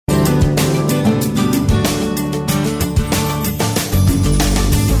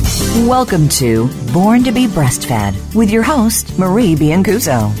Welcome to Born to be Breastfed with your host, Marie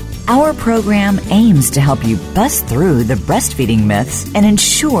Biancuso. Our program aims to help you bust through the breastfeeding myths and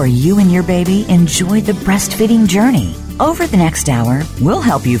ensure you and your baby enjoy the breastfeeding journey. Over the next hour, we'll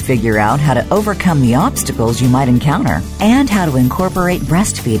help you figure out how to overcome the obstacles you might encounter and how to incorporate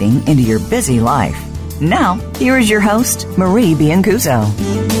breastfeeding into your busy life. Now, here is your host, Marie Biancuso.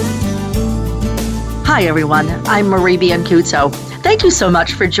 Hi, everyone. I'm Marie Biancuso. Thank you so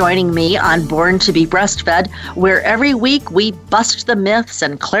much for joining me on Born to be Breastfed, where every week we bust the myths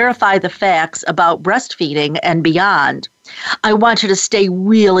and clarify the facts about breastfeeding and beyond. I want you to stay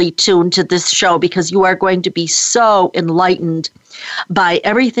really tuned to this show because you are going to be so enlightened by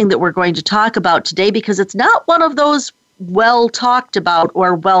everything that we're going to talk about today, because it's not one of those well talked about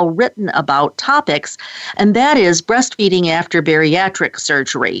or well written about topics, and that is breastfeeding after bariatric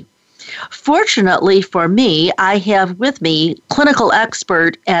surgery. Fortunately for me, I have with me clinical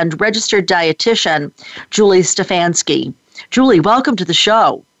expert and registered dietitian, Julie Stefanski. Julie, welcome to the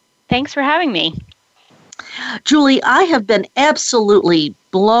show. Thanks for having me. Julie, I have been absolutely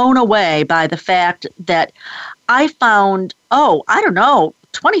blown away by the fact that I found,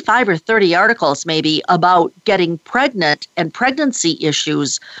 25 or 30 articles maybe about getting pregnant and pregnancy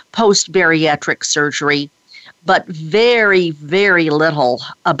issues post-bariatric surgery, but very, very little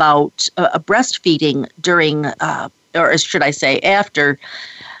about breastfeeding during, or should I say after,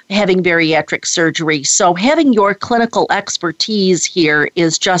 having bariatric surgery. So having your clinical expertise here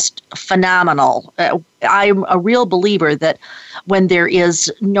is just phenomenal. I'm a real believer that when there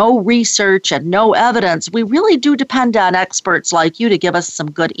is no research and no evidence, we really do depend on experts like you to give us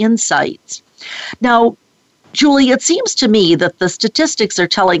some good insights. Now, Julie, it seems to me that the statistics are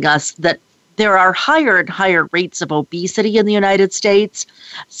telling us that there are higher and higher rates of obesity in the United States.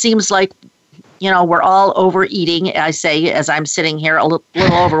 Seems like, we're all overeating. I say, as I'm sitting here, a little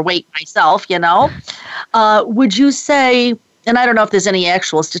overweight myself, Would you say, and I don't know if there's any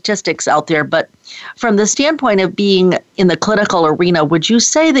actual statistics out there, but from the standpoint of being in the clinical arena, would you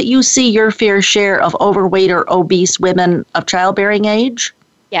say that you see your fair share of overweight or obese women of childbearing age?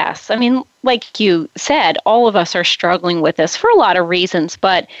 Yes. I mean, like you said, all of us are struggling with this for a lot of reasons,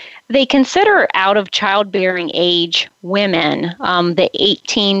 but they consider out of childbearing age women, the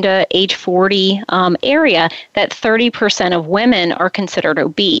 18 to age 40 area, that 30% of women are considered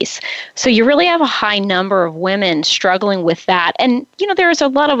obese. So you really have a high number of women struggling with that. And, there's a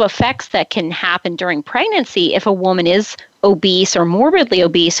lot of effects that can happen during pregnancy if a woman is obese or morbidly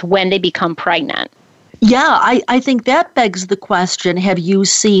obese when they become pregnant. Yeah, I think that begs the question, have you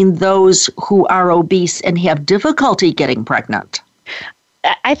seen those who are obese and have difficulty getting pregnant?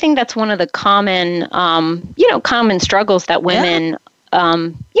 I think that's one of the common, common struggles that women,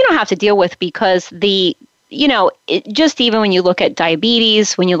 have to deal with because just even when you look at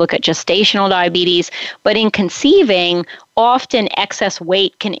diabetes, when you look at gestational diabetes, but in conceiving, often excess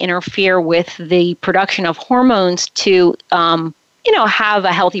weight can interfere with the production of hormones to have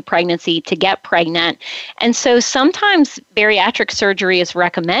a healthy pregnancy, to get pregnant. And so sometimes bariatric surgery is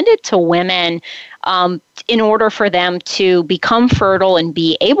recommended to women in order for them to become fertile and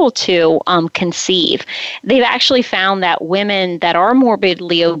be able to conceive. They've actually found that women that are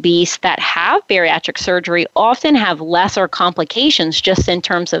morbidly obese that have bariatric surgery often have lesser complications just in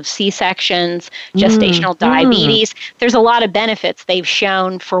terms of C-sections, gestational diabetes. There's a lot of benefits they've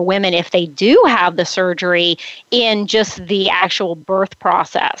shown for women if they do have the surgery in just the actual birth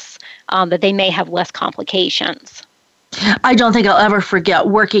process, that they may have less complications. I don't think I'll ever forget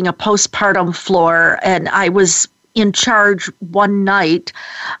working a postpartum floor, and I was in charge one night.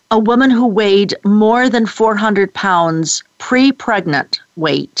 A woman who weighed more than 400 pounds pre-pregnant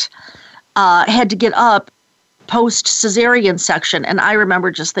weight had to get up post-cesarean section, and I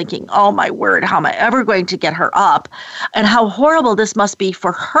remember just thinking, oh my word, how am I ever going to get her up? And how horrible this must be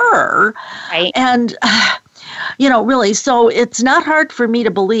for her. Right. And really, so it's not hard for me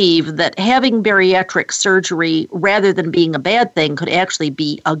to believe that having bariatric surgery, rather than being a bad thing, could actually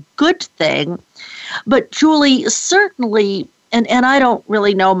be a good thing. But Julie, certainly, and I don't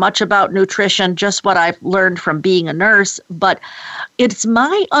really know much about nutrition, just what I've learned from being a nurse, but it's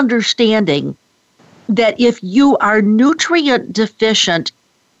my understanding that if you are nutrient deficient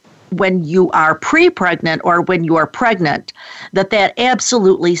when you are pre-pregnant or when you are pregnant, that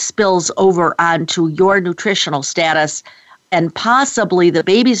absolutely spills over onto your nutritional status and possibly the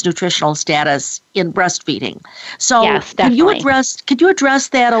baby's nutritional status in breastfeeding. So yes, could you address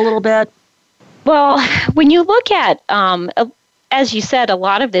that a little bit? Well, when you look at as you said, a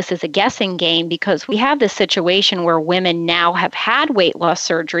lot of this is a guessing game because we have this situation where women now have had weight loss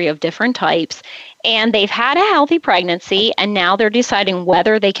surgery of different types, and they've had a healthy pregnancy, and now they're deciding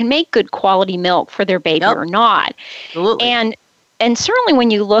whether they can make good quality milk for their baby or not. Absolutely. And certainly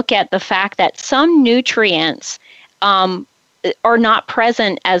when you look at the fact that some nutrients are not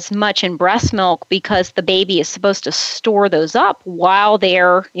present as much in breast milk because the baby is supposed to store those up while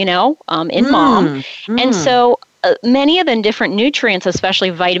they're, in mom. And so many of the different nutrients, especially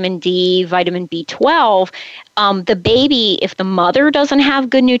vitamin D, vitamin B12, the baby, if the mother doesn't have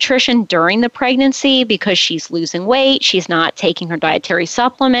good nutrition during the pregnancy because she's losing weight, she's not taking her dietary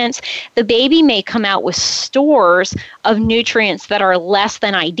supplements, the baby may come out with stores of nutrients that are less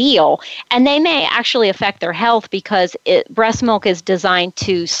than ideal, and they may actually affect their health because breast milk is designed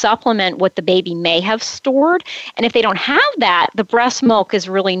to supplement what the baby may have stored, and if they don't have that, the breast milk is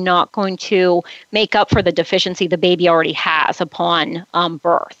really not going to make up for the deficiency the baby already has upon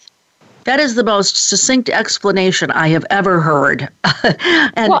birth. That is the most succinct explanation I have ever heard.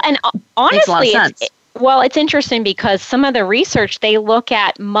 And honestly, makes a lot of sense. It's interesting because some of the research, they look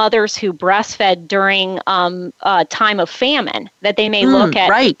at mothers who breastfed during a time of famine, that they may look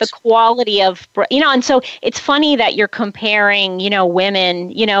at the quality of, and so it's funny that you're comparing,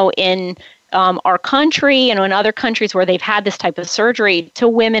 women, in our country and in other countries where they've had this type of surgery to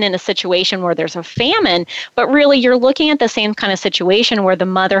women in a situation where there's a famine, but really you're looking at the same kind of situation where the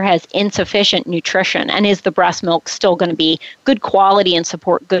mother has insufficient nutrition, and is the breast milk still going to be good quality and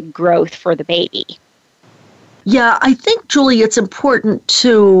support good growth for the baby? Yeah, I think, Julie, it's important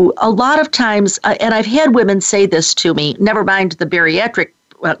to, a lot of times, and I've had women say this to me, never mind the bariatric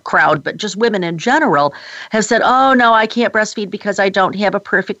crowd, but just women in general have said, oh, no, I can't breastfeed because I don't have a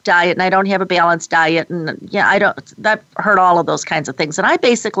perfect diet and I don't have a balanced diet. And I've heard all of those kinds of things. And I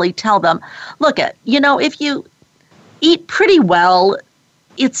basically tell them, look, if you eat pretty well,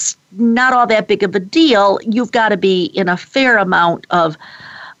 it's not all that big of a deal. You've got to be in a fair amount of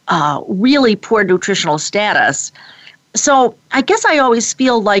really poor nutritional status. So I guess I always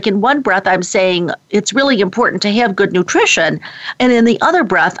feel like in one breath I'm saying it's really important to have good nutrition, and in the other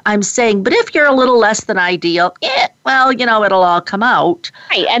breath I'm saying, but if you're a little less than ideal, it'll all come out.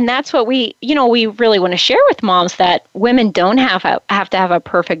 Right, and that's what we really want to share with moms, that women don't have to have a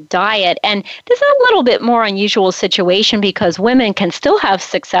perfect diet, and this is a little bit more unusual situation because women can still have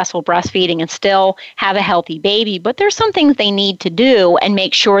successful breastfeeding and still have a healthy baby, but there's some things they need to do and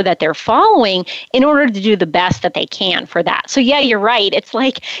make sure that they're following in order to do the best that they can for that. So yeah, you're right. It's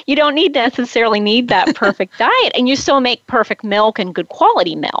like you don't necessarily need that perfect diet, and you still make perfect milk and good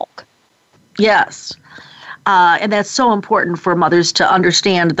quality milk. Yes. And that's so important for mothers to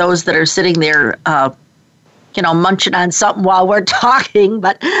understand, those that are sitting there, munching on something while we're talking.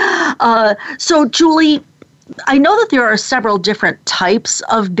 But so, Julie, I know that there are several different types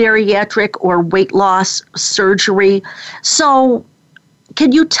of bariatric or weight loss surgery. So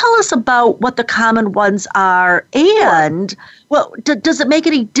can you tell us about what the common ones are? And, does it make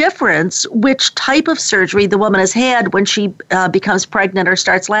any difference which type of surgery the woman has had when she becomes pregnant or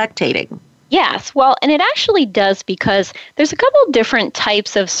starts lactating? Yes, and it actually does, because there's a couple different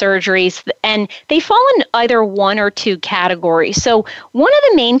types of surgeries, and they fall in either one or two categories. So one of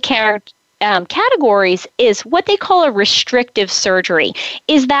the main categories is what they call a restrictive surgery,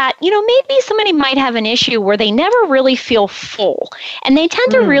 is that, maybe somebody might have an issue where they never really feel full, and they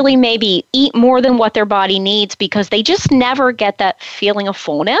tend to really maybe eat more than what their body needs because they just never get that feeling of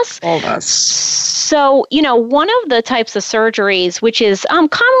fullness. So, one of the types of surgeries, which is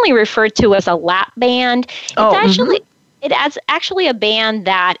commonly referred to as a lap band, it's actually a band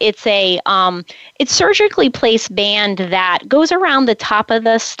that it's surgically placed band that goes around the top of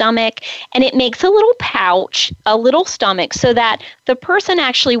the stomach, and it makes a little pouch, a little stomach, so that the person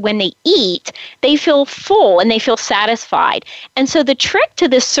actually, when they eat, they feel full and they feel satisfied. And so the trick to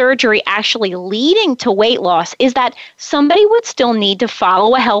this surgery actually leading to weight loss is that somebody would still need to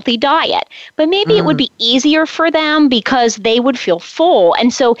follow a healthy diet, but maybe it would be easier for them because they would feel full,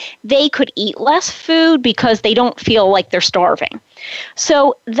 and so they could eat less food because they don't feel like they're starving.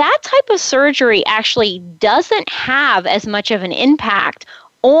 So that type of surgery actually doesn't have as much of an impact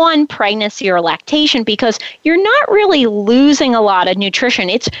on pregnancy or lactation because you're not really losing a lot of nutrition.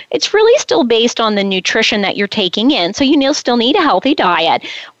 It's really still based on the nutrition that you're taking in. So you still need a healthy diet,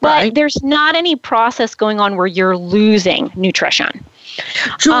 but there's not any process going on where you're losing nutrition.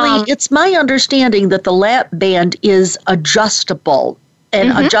 Julie, it's my understanding that the lap band is adjustable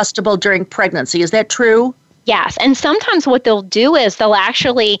and adjustable during pregnancy. Is that true? Yes, and sometimes what they'll do is they'll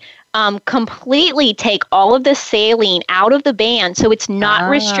actually completely take all of the saline out of the band, so it's not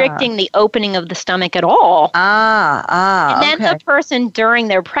restricting the opening of the stomach at all. And then the person during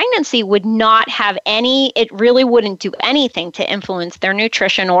their pregnancy would not have it really wouldn't do anything to influence their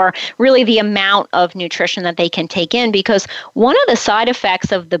nutrition or really the amount of nutrition that they can take in, because one of the side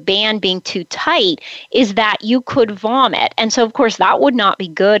effects of the band being too tight is that you could vomit. And so, of course, that would not be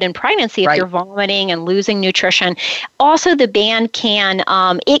good in pregnancy if you're vomiting and losing nutrition. Also, the band can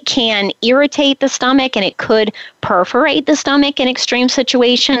irritate the stomach, and it could perforate the stomach in extreme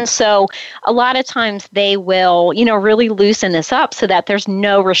situations. So a lot of times they will, really loosen this up so that there's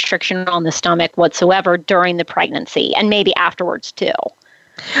no restriction on the stomach whatsoever during the pregnancy and maybe afterwards too.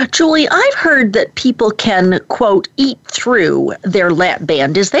 Julie, I've heard that people can, quote, eat through their lap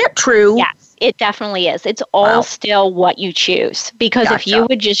band. Is that true? Yes. It definitely is. It's all still what you choose. Because if you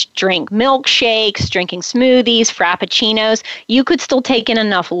would just drink milkshakes, drinking smoothies, frappuccinos, you could still take in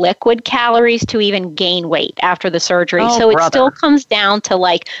enough liquid calories to even gain weight after the surgery. It still comes down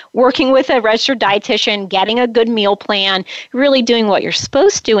to working with a registered dietitian, getting a good meal plan, really doing what you're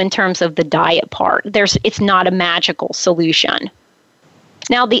supposed to in terms of the diet part. It's not a magical solution.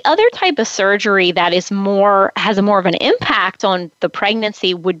 Now, the other type of surgery that has more of an impact on the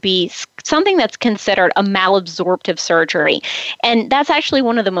pregnancy would be something that's considered a malabsorptive surgery. And that's actually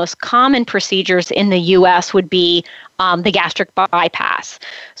one of the most common procedures in the U.S. would be the gastric bypass.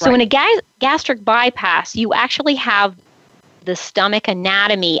 So in a gastric bypass, you actually have the stomach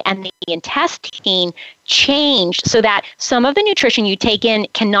anatomy and the intestine changed so that some of the nutrition you take in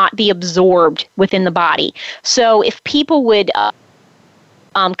cannot be absorbed within the body. So if people would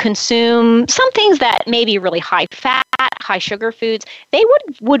consume some things that may be really high fat, high sugar foods, they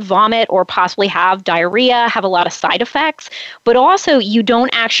would vomit or possibly have diarrhea, have a lot of side effects, but also you don't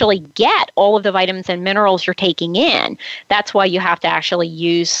actually get all of the vitamins and minerals you're taking in. That's why you have to actually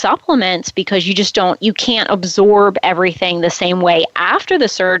use supplements, because you can't absorb everything the same way after the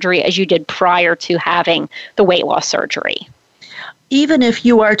surgery as you did prior to having the weight loss surgery. Even if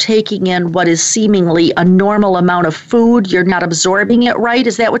you are taking in what is seemingly a normal amount of food, you're not absorbing it right?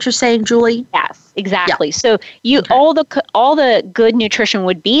 Is that what you're saying, Julie? Yes, exactly. Yeah. So all the good nutrition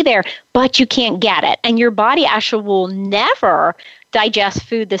would be there, but you can't get it. And your body actually will never digest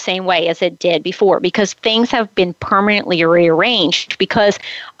food the same way as it did before, because things have been permanently rearranged, because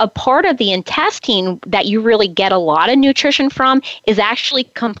a part of the intestine that you really get a lot of nutrition from is actually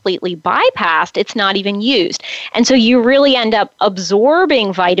completely bypassed. It's not even used. And so you really end up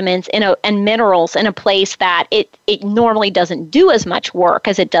absorbing vitamins and minerals in a place that it normally doesn't do as much work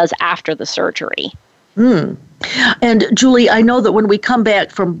as it does after the surgery. And Julie, I know that when we come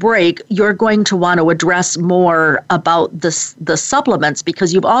back from break, you're going to want to address more about the supplements,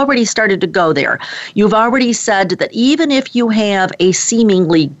 because you've already started to go there. You've already said that even if you have a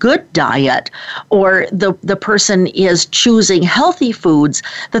seemingly good diet, or the person is choosing healthy foods,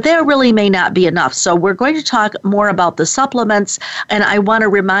 that really may not be enough. So we're going to talk more about the supplements, and I want to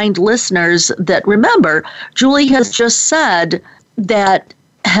remind listeners that, remember, Julie has just said that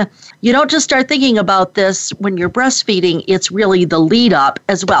you don't just start thinking about this when you're breastfeeding. It's really the lead up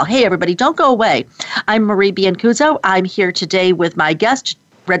as well. Hey, everybody, don't go away. I'm Marie Biancuzzo. I'm here today with my guest,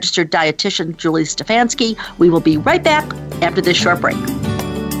 registered dietitian Julie Stefanski. We will be right back after this short break.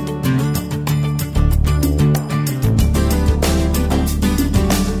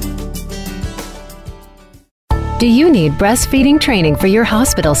 Do you need breastfeeding training for your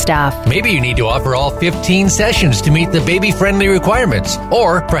hospital staff? Maybe you need to offer all 15 sessions to meet the baby-friendly requirements.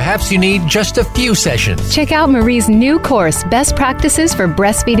 Or perhaps you need just a few sessions. Check out Marie's new course, Best Practices for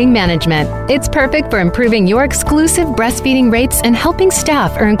Breastfeeding Management. It's perfect for improving your exclusive breastfeeding rates and helping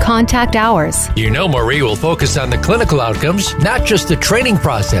staff earn contact hours. You know Marie will focus on the clinical outcomes, not just the training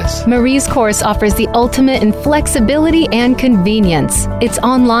process. Marie's course offers the ultimate in flexibility and convenience. It's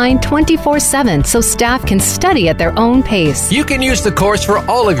online 24/7, so staff can study at their own pace. You can use the course for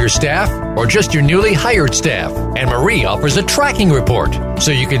all of your staff or just your newly hired staff. And Marie offers a tracking report,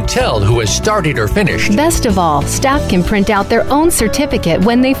 so you can tell who has started or finished. Best of all, staff can print out their own certificate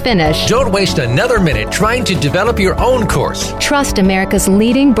when they finish. Don't waste another minute trying to develop your own course. Trust America's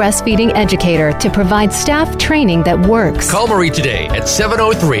leading breastfeeding educator to provide staff training that works. Call Marie today at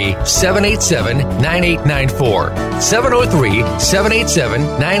 703-787-9894.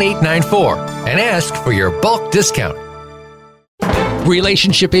 703-787-9894. And ask for your bulk discount.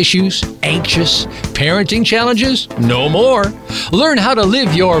 Relationship issues? Anxious? Parenting challenges? No more. Learn how to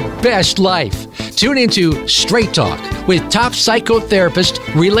live your best life. Tune into Straight Talk with top psychotherapist,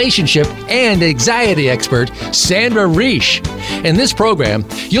 relationship, and anxiety expert Sandra Reish. In this program,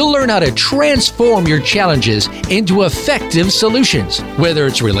 you'll learn how to transform your challenges into effective solutions, whether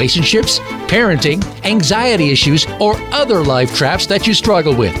it's relationships, parenting, anxiety issues, or other life traps that you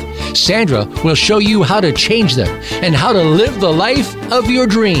struggle with. Sandra will show you how to change them and how to live the life of your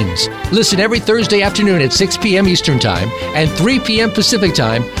dreams. Listen every Thursday afternoon at 6 p.m. Eastern Time and 3 p.m. Pacific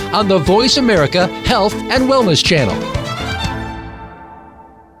Time on the Voice America Health and Wellness Channel.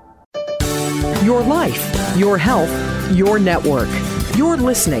 Your life, your health, your network. You're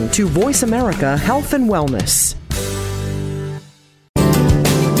listening to Voice America Health and Wellness.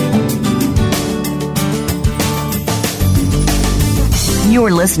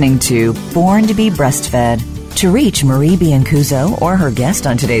 You're listening to Born to be Breastfed. To reach Marie Biancuzzo or her guest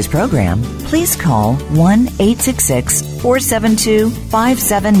on today's program, please call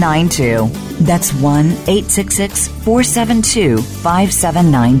 1-866-472-5792. That's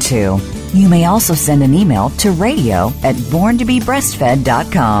 1-866-472-5792. You may also send an email to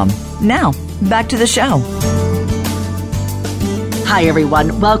radio@borntobebreastfed.com. Now, back to the show. Hi,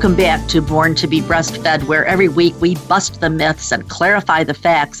 everyone. Welcome back to Born to be Breastfed, where every week we bust the myths and clarify the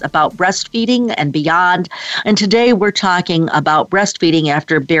facts about breastfeeding and beyond. And today we're talking about breastfeeding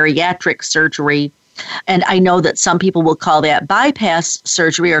after bariatric surgery. And I know that some people will call that bypass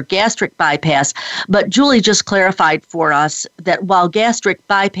surgery or gastric bypass, but Julie just clarified for us that while gastric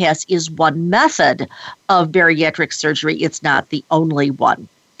bypass is one method of bariatric surgery, it's not the only one.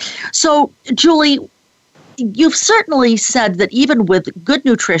 So, Julie, you've certainly said that even with good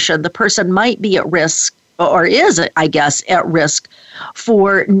nutrition, the person might be at risk, or is, I guess, at risk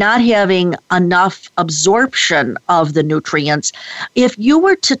for not having enough absorption of the nutrients. If you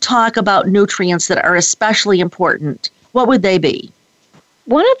were to talk about nutrients that are especially important, what would they be?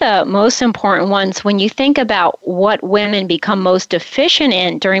 One of the most important ones, when you think about what women become most deficient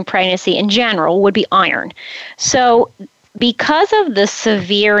in during pregnancy in general, would be iron. So because of the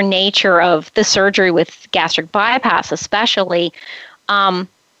severe nature of the surgery with gastric bypass especially,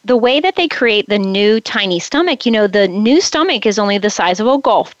 the way that they create the new tiny stomach, the new stomach is only the size of a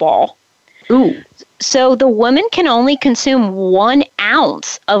golf ball. Ooh. So the woman can only consume 1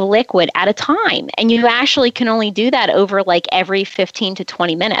 ounce of liquid at a time. And you actually can only do that over like every 15 to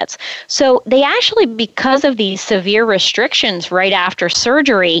 20 minutes. So they actually, because of these severe restrictions right after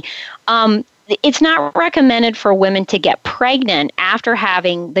surgery, it's not recommended for women to get pregnant after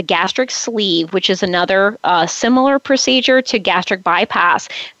having the gastric sleeve, which is another similar procedure to gastric bypass.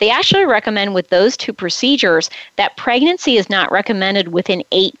 They actually recommend with those two procedures that pregnancy is not recommended within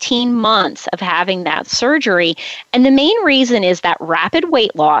 18 months of having that surgery. And the main reason is that rapid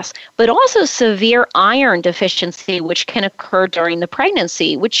weight loss, but also severe iron deficiency, which can occur during the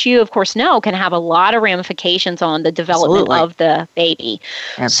pregnancy, which you, of course, know can have a lot of ramifications on the development of the baby.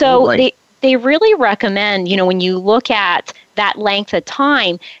 Absolutely. So they really recommend, when you look at that length of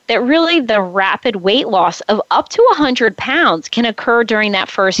time, that really the rapid weight loss of up to 100 pounds can occur during that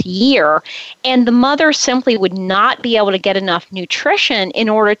first year. And the mother simply would not be able to get enough nutrition in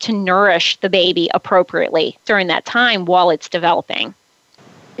order to nourish the baby appropriately during that time while it's developing.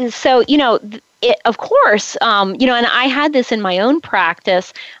 So, of course, and I had this in my own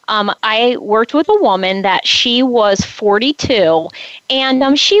practice. I worked with a woman that she was 42,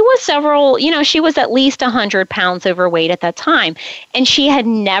 and she was she was at least 100 pounds overweight at that time. And she had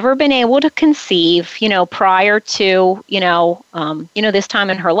never been able to conceive, prior to, this time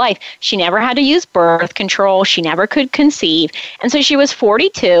in her life. She never had to use birth control. She never could conceive. And so she was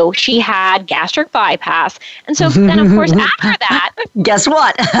 42. She had gastric bypass. And so then, of course, after that, guess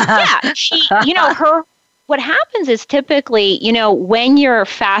what? yeah, she, what happens is typically, when your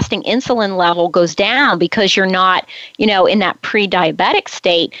fasting insulin level goes down because you're not, in that pre-diabetic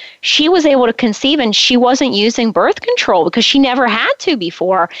state, she was able to conceive and she wasn't using birth control because she never had to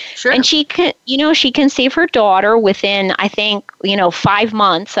before. Sure. And she conceived her daughter within, I think, 5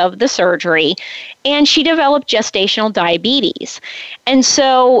 months of the surgery, and she developed gestational diabetes. And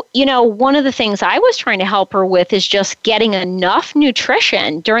so, one of the things I was trying to help her with is just getting enough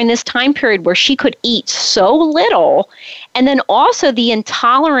nutrition during this time period where she could eat so little, and then also the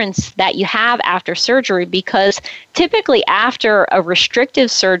intolerance that you have after surgery, because typically after a restrictive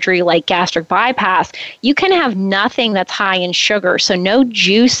surgery like gastric bypass, you can have nothing that's high in sugar. So no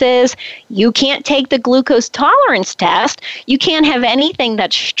juices, you can't take the glucose tolerance test, you can't have anything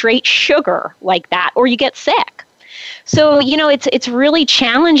that's straight sugar like that, or you get sick. So, it's really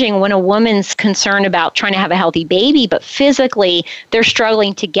challenging when a woman's concerned about trying to have a healthy baby, but physically they're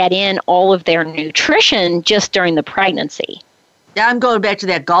struggling to get in all of their nutrition just during the pregnancy. I'm going back to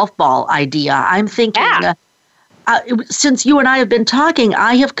that golf ball idea. I'm thinking, since you and I have been talking,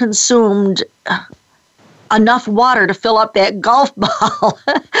 I have consumed enough water to fill up that golf ball.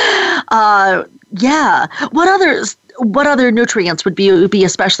 What other nutrients would you be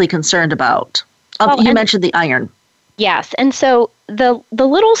especially concerned about? You mentioned the iron. Yes, and so the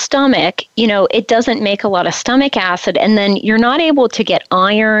little stomach, it doesn't make a lot of stomach acid, and then you're not able to get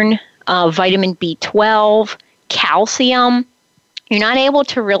iron, vitamin B12, calcium. You're not able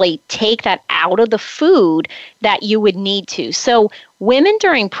to really take that out of the food that you would need to. So women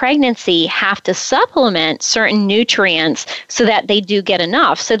during pregnancy have to supplement certain nutrients so that they do get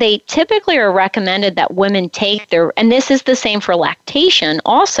enough. So they typically are recommended that women take and this is the same for lactation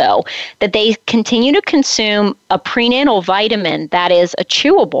also, that they continue to consume a prenatal vitamin that is a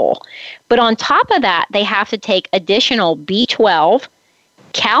chewable. But on top of that, they have to take additional B12,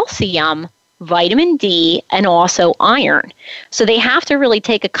 calcium, vitamin D, and also iron. So they have to really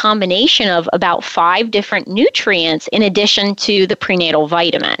take a combination of about 5 different nutrients in addition to the prenatal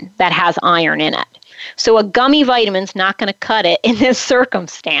vitamin that has iron in it. So a gummy vitamin's not going to cut it in this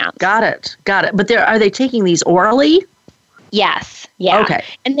circumstance. Got it. But are they taking these orally? Yes. Yeah. Okay.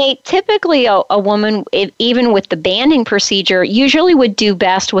 And they typically, a woman, even with the banding procedure, usually would do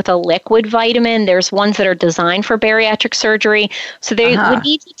best with a liquid vitamin. There's ones that are designed for bariatric surgery. So they would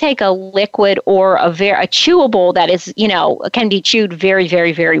need to take a liquid or a chewable that is, can be chewed very,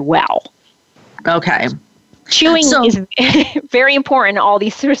 very, very well. Okay. Chewing is very important in all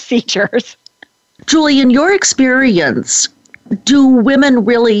these procedures. Julie, in your experience, do women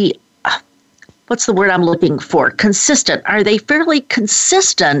really, what's the word I'm looking for? Consistent. Are they fairly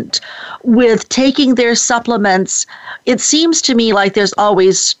consistent with taking their supplements? It seems to me like there's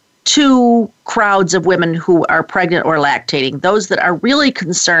always 2 crowds of women who are pregnant or lactating. Those that are really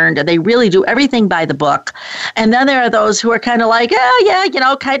concerned and they really do everything by the book. And then there are those who are kind of like,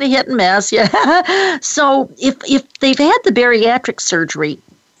 kind of hit and miss. Yeah. So if they've had the bariatric surgery,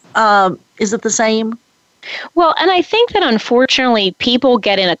 is it the same? Well, and I think that unfortunately people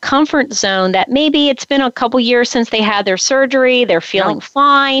get in a comfort zone that maybe it's been a couple years since they had their surgery, they're feeling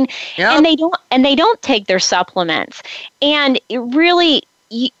fine, and they don't take their supplements. And it really,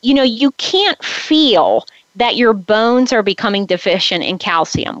 you can't feel that your bones are becoming deficient in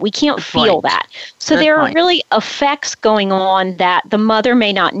calcium. We can't feel that. So there are really effects going on that the mother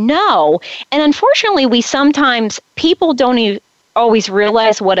may not know. And unfortunately, people don't always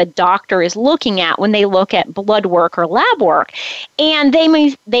realize what a doctor is looking at when they look at blood work or lab work. And they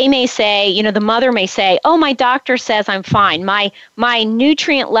may say, the mother may say, oh, my doctor says I'm fine. My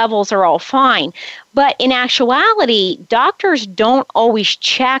nutrient levels are all fine. But in actuality, doctors don't always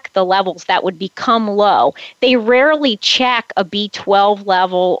check the levels that would become low. They rarely check a B12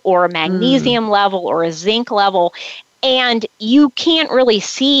 level or a magnesium level or a zinc level. And you can't really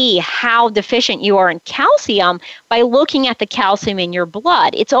see how deficient you are in calcium by looking at the calcium in your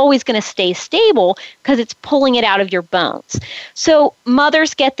blood. It's always going to stay stable because it's pulling it out of your bones. So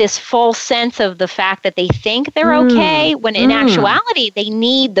mothers get this false sense of the fact that they think they're okay, when in actuality, they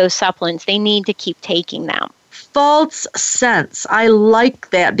need those supplements. They need to keep taking them. False sense. I like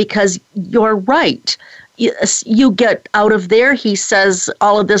that because you're right. You get out of there, he says,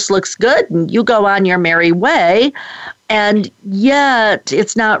 all of this looks good, and you go on your merry way, and yet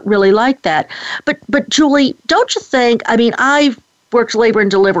it's not really like that. But Julie, don't you think, I've worked labor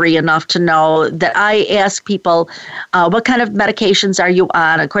and delivery enough to know that I ask people, what kind of medications are you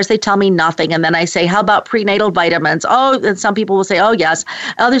on? Of course, they tell me nothing, and then I say, how about prenatal vitamins? Oh, and some people will say, oh, yes.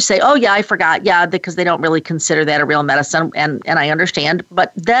 Others say, oh, yeah, I forgot. Yeah, because they don't really consider that a real medicine, and I understand.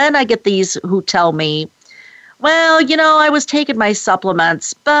 But then I get these who tell me, well, I was taking my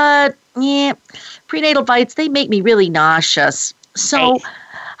supplements, but prenatal vites, they make me really nauseous. So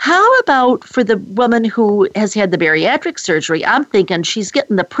how about for the woman who has had the bariatric surgery? I'm thinking she's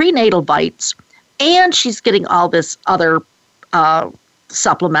getting the prenatal vites and she's getting all this other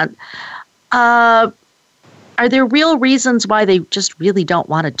supplement. Are there real reasons why they just really don't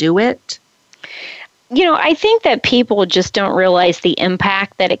want to do it? I think that people just don't realize the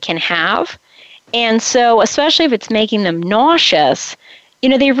impact that it can have. And so, especially if it's making them nauseous,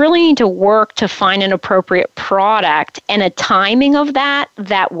 they really need to work to find an appropriate product and a timing of that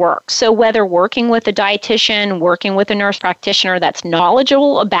works. So whether working with a dietitian, working with a nurse practitioner that's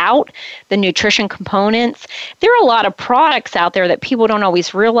knowledgeable about the nutrition components, there are a lot of products out there that people don't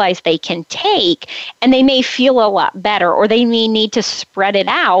always realize they can take, and they may feel a lot better, or they may need to spread it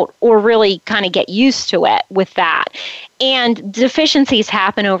out or really kind of get used to it with that. And deficiencies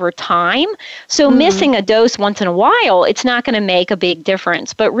happen over time. So missing a dose once in a while, it's not going to make a big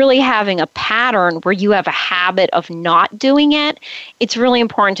difference. But really having a pattern where you have a habit of not doing it, it's really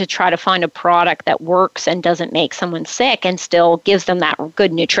important to try to find a product that works and doesn't make someone sick and still gives them that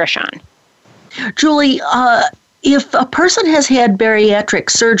good nutrition. Julie, if a person has had bariatric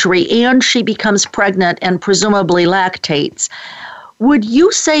surgery and she becomes pregnant and presumably lactates, would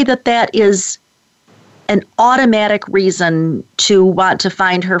you say that that is an automatic reason to want to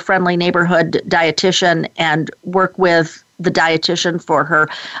find her friendly neighborhood dietitian and work with the dietitian for her?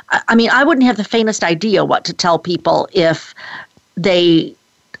 I mean, I wouldn't have the faintest idea what to tell people if they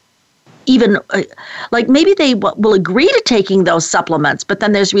even, like maybe they will agree to taking those supplements, but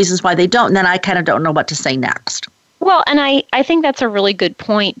then there's reasons why they don't, and then I kind of don't know what to say next. Well, and I think that's a really good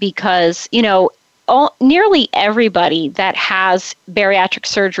point because, nearly everybody that has bariatric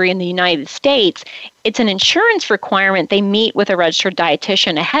surgery in the United States, it's an insurance requirement. They meet with a registered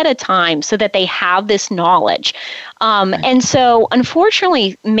dietitian ahead of time so that they have this knowledge. And so,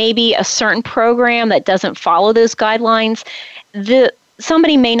 unfortunately, maybe a certain program that doesn't follow those guidelines,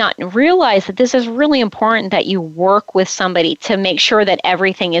 somebody may not realize that this is really important that you work with somebody to make sure that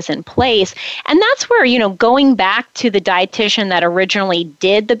everything is in place. And that's where, going back to the dietitian that originally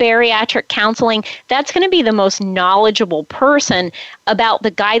did the bariatric counseling, that's going to be the most knowledgeable person about the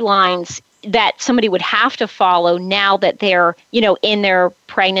guidelines that somebody would have to follow now that they're, in their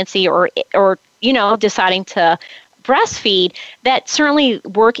pregnancy or deciding to breastfeed. That certainly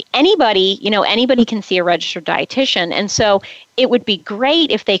work. Anybody can see a registered dietitian. And so it would be great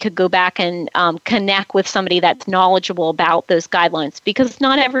if they could go back and connect with somebody that's knowledgeable about those guidelines, because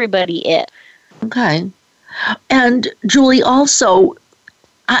not everybody is. Okay. And Julie, also,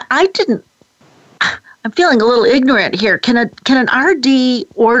 I'm feeling a little ignorant here. Can an RD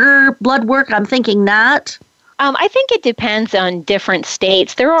order blood work? I'm thinking not. I think it depends on different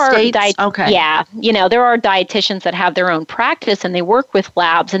states. There are okay. Yeah, there are dietitians that have their own practice and they work with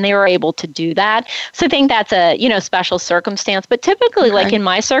labs and they are able to do that. So I think that's a special circumstance. But typically, like in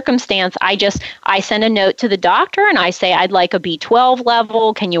my circumstance, I send a note to the doctor and I say I'd like a B12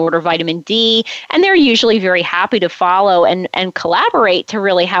 level. Can you order vitamin D? And they're usually very happy to follow and collaborate to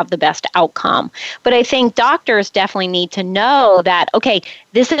really have the best outcome. But I think doctors definitely need to know that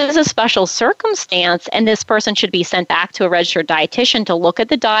this is a special circumstance and this person should be sent back to a registered dietitian to look at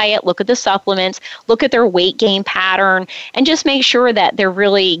the diet, look at the supplements, look at their weight gain pattern, and just make sure that they're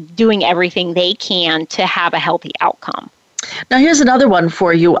really doing everything they can to have a healthy outcome. Now, here's another one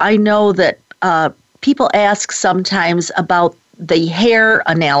for you. I know that people ask sometimes about the hair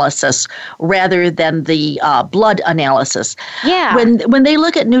analysis rather than the blood analysis. Yeah. When they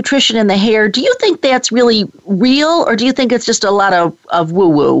look at nutrition in the hair, do you think that's really real, or do you think it's just a lot of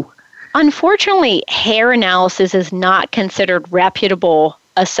woo-woo? Unfortunately, hair analysis is not considered reputable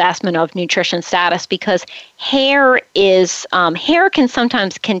assessment of nutrition status because hair can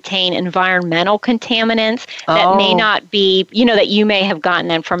sometimes contain environmental contaminants that may not be, that you may have gotten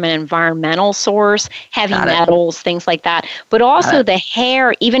them from an environmental source, heavy metals, things like that. But also the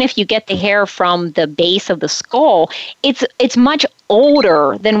hair, even if you get the hair from the base of the skull, it's much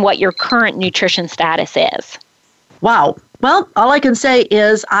older than what your current nutrition status is. Wow. Well, all I can say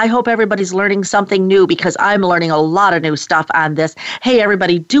is I hope everybody's learning something new because I'm learning a lot of new stuff on this. Hey,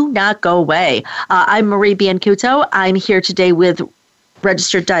 everybody, do not go away. I'm Marie Biancuzzo. I'm here today with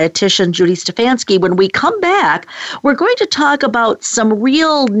registered dietitian Julie Stefanski. When we come back, we're going to talk about some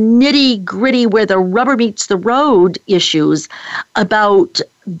real nitty-gritty where the rubber meets the road issues about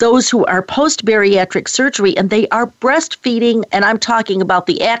those who are post-bariatric surgery and they are breastfeeding, and I'm talking about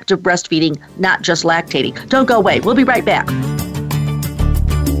the act of breastfeeding, not just lactating. Don't go away. We'll be right back.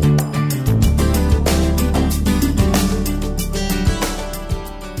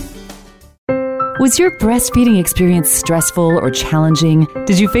 Was your breastfeeding experience stressful or challenging?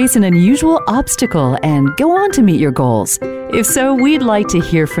 Did you face an unusual obstacle and go on to meet your goals? If so, we'd like to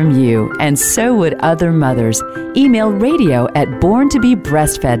hear from you, and so would other mothers. Email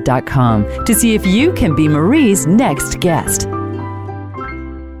radio@borntobebreastfed.com to see if you can be Marie's next guest.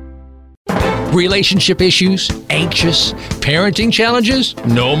 Relationship issues? Anxious? Parenting challenges?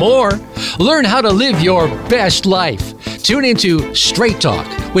 No more. Learn how to live your best life. Tune into Straight Talk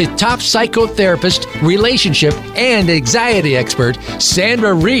with top psychotherapist, relationship, and anxiety expert Sandra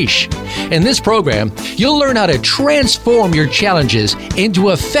Reish. In this program, you'll learn how to transform your challenges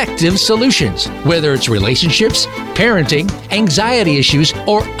into effective solutions, whether it's relationships, parenting, anxiety issues,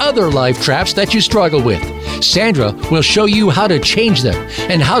 or other life traps that you struggle with. Sandra will show you how to change them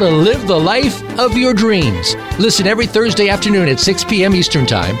and how to live the life of your dreams. Listen every Thursday afternoon at 6 p.m. Eastern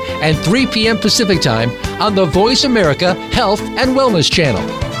Time and 3 p.m. Pacific Time on the Voice America Health and Wellness Channel.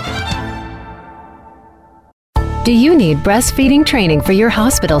 Do you need breastfeeding training for your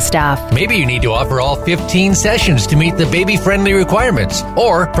hospital staff? Maybe you need to offer all 15 sessions to meet the baby-friendly requirements,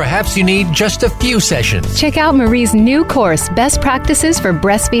 or perhaps you need just a few sessions. Check out Marie's new course, Best Practices for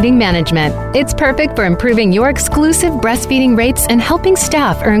Breastfeeding Management. It's perfect for improving your exclusive breastfeeding rates and helping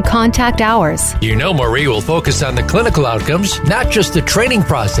staff earn contact hours. You know Marie will focus on the clinical outcomes, not just the training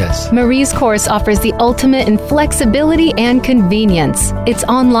process. Marie's course offers the ultimate in flexibility and convenience. It's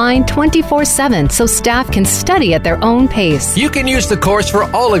online 24/7, so staff can study at their own pace. You can use the course for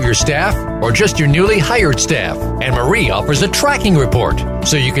all of your staff or just your newly hired staff. And Marie offers a tracking report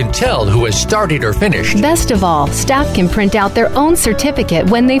so you can tell who has started or finished. Best of all, staff can print out their own certificate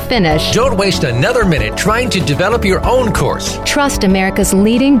when they finish. Don't waste another minute trying to develop your own course. Trust America's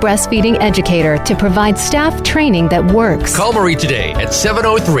leading breastfeeding educator to provide staff training that works. Call Marie today at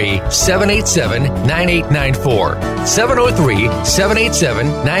 703-787-9894.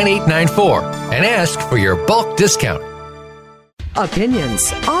 703-787-9894 and ask for your bulk discount.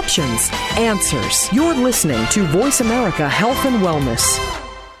 Opinions, options, answers. You're listening to Voice America Health and Wellness.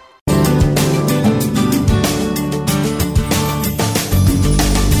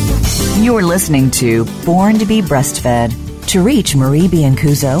 You're listening to Born to be Breastfed. To reach Marie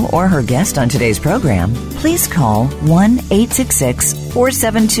Biancuzzo or her guest on today's program, please call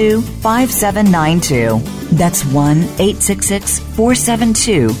 1-866-472-5792. That's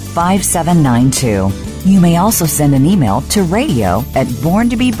 1-866-472-5792. You may also send an email to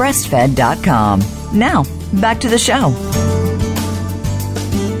radio@borntobebreastfed.com. Now, back to the show.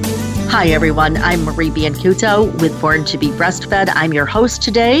 Hi, everyone. I'm Marie Biancuzzo with Born to be Breastfed. I'm your host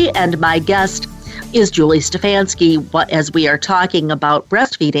today, and my guest is Julie Stefanski as we are talking about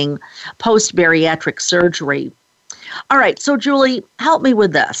breastfeeding post-bariatric surgery. All right, so Julie, help me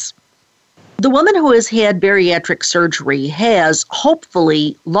with this. The woman who has had bariatric surgery has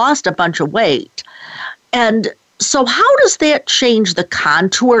hopefully lost a bunch of weight. And so how does that change the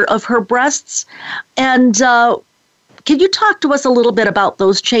contour of her breasts? And can you talk to us a little bit about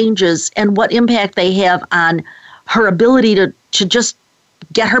those changes and what impact they have on her ability to just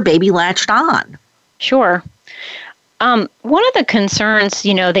get her baby latched on? Sure. One of the concerns,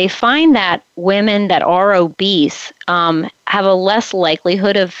 they find that women that are obese have a less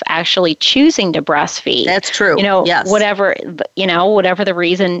likelihood of actually choosing to breastfeed. That's true. Yes. Whatever the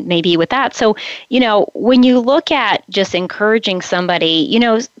reason may be with that. So, when you look at just encouraging somebody,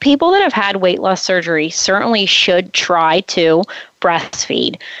 people that have had weight loss surgery certainly should try to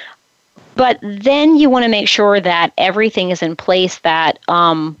breastfeed. But then you want to make sure that everything is in place, that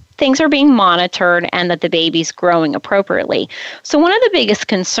things are being monitored and that the baby's growing appropriately. So one of the biggest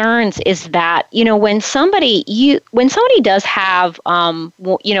concerns is that, when somebody does have,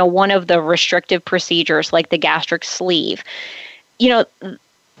 one of the restrictive procedures like the gastric sleeve,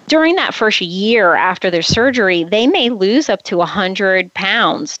 during that first year after their surgery, they may lose up to 100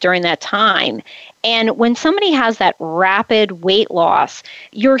 pounds during that time. And when somebody has that rapid weight loss,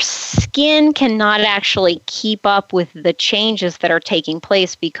 your skin cannot actually keep up with the changes that are taking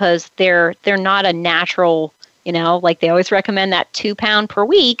place because they're not a natural, like they always recommend that 2 pound per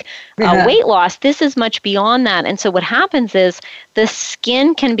week weight loss. This is much beyond that. And so what happens is the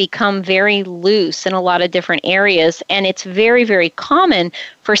skin can become very loose in a lot of different areas. And it's very, very common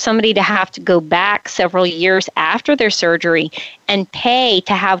for somebody to have to go back several years after their surgery and pay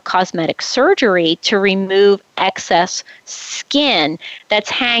to have cosmetic surgery to remove excess skin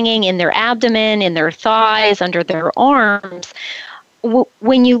that's hanging in their abdomen, in their thighs, under their arms.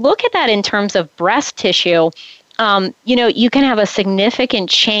 When you look at that in terms of breast tissue, you can have a significant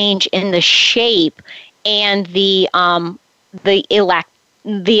change in the shape and the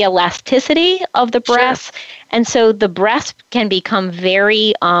elasticity of the breast. Sure. And so the breast can become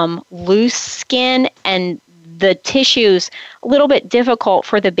very loose skin, and the tissue's a little bit difficult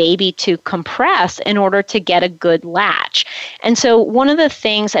for the baby to compress in order to get a good latch. And so one of the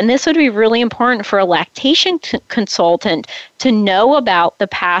things, and this would be really important for a lactation consultant to know about the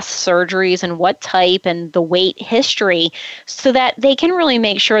past surgeries and what type and the weight history, so that they can really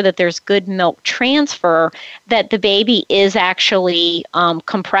make sure that there's good milk transfer, that the baby is actually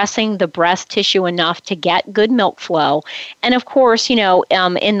compressing the breast tissue enough to get good milk flow. And of course, in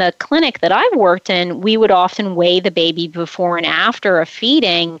the clinic that I've worked in, we would often weigh the baby before before and after a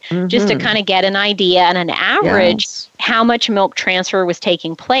feeding, just to kind of get an idea and an average how much milk transfer was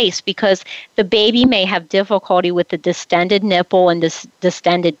taking place, because the baby may have difficulty with the distended nipple and this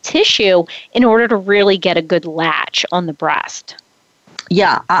distended tissue in order to really get a good latch on the breast.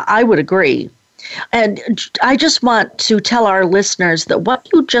 Yeah, I would agree. And I just want to tell our listeners that what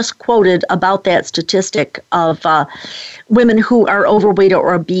you just quoted about that statistic of women who are overweight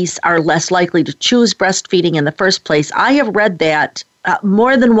or obese are less likely to choose breastfeeding in the first place, I have read that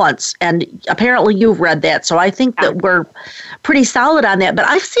more than once, and apparently you've read that, so I think that we're pretty solid on that. But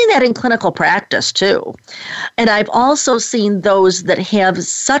I've seen that in clinical practice too. And I've also seen those that have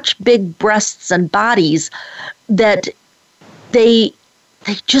such big breasts and bodies that they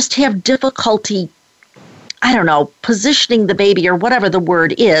just have difficulty, I don't know, positioning the baby or whatever the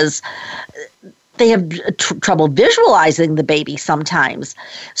word is. They have trouble visualizing the baby sometimes.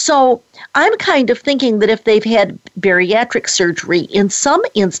 So I'm kind of thinking that if they've had bariatric surgery, in some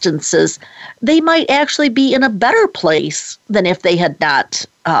instances, they might actually be in a better place than if they had not.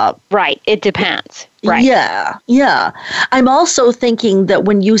 Right. It depends. Right. Yeah. I'm also thinking that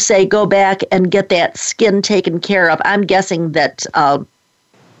when you say go back and get that skin taken care of, I'm guessing that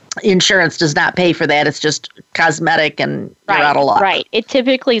insurance does not pay for that. It's just cosmetic and you're out of luck. Right. It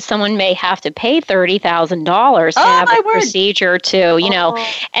typically someone may have to pay $30,000 to have a procedure to,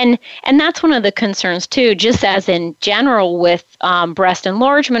 and that's one of the concerns too, just as in general with breast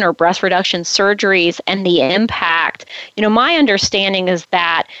enlargement or breast reduction surgeries and the impact. My understanding is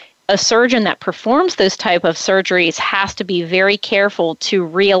that a surgeon that performs those type of surgeries has to be very careful to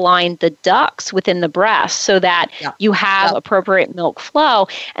realign the ducts within the breast so that you have appropriate milk flow.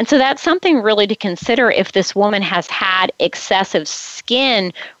 And so that's something really to consider if this woman has had excessive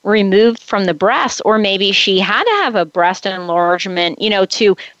skin removed from the breast, or maybe she had to have a breast enlargement,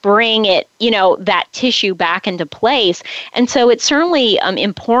 to bring it, that tissue back into place. And so it's certainly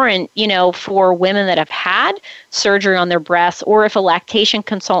important, for women that have had surgery on their breasts, or if a lactation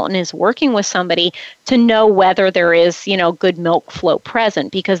consultant is working with somebody, to know whether there is, good milk flow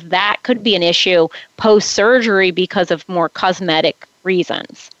present, because that could be an issue post-surgery because of more cosmetic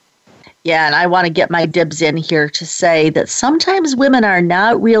reasons. Yeah, and I want to get my dibs in here to say that sometimes women are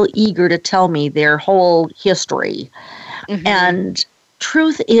not real eager to tell me their whole history. And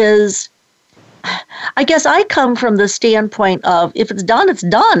truth is, I guess I come from the standpoint of if it's done, it's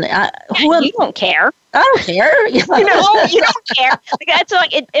done. You don't care. I don't care. You don't care. That's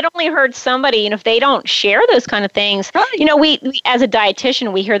like it only hurts somebody, if they don't share those kind of things. Right. We as a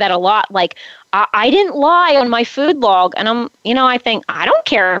dietitian, we hear that a lot. Like, I didn't lie on my food log, and I think I don't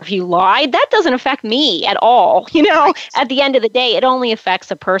care if you lied. That doesn't affect me at all. Right. At the end of the day, it only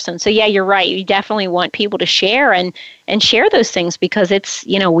affects a person. So yeah, you're right. You definitely want people to share and share those things, because it's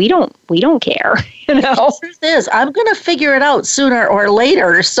we don't care. The truth is, I'm going to figure it out sooner or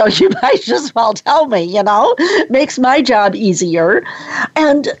later. So you might just well tell me. Makes my job easier.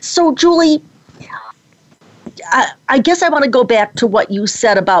 And so, Julie, I guess I want to go back to what you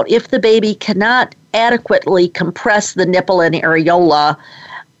said about if the baby cannot adequately compress the nipple and areola,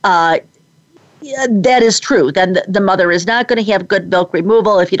 that is true. Then the mother is not going to have good milk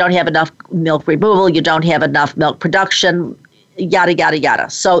removal. If you don't have enough milk removal, you don't have enough milk production, yada, yada, yada.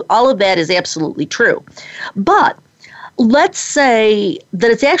 So all of that is absolutely true. But let's say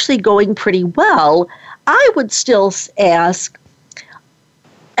that it's actually going pretty well. I would still ask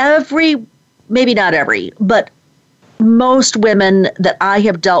maybe not every, but most women that I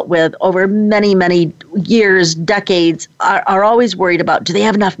have dealt with over many, many years, decades, are always worried about, do they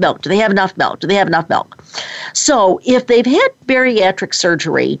have enough milk? Do they have enough milk? Do they have enough milk? So if they've had bariatric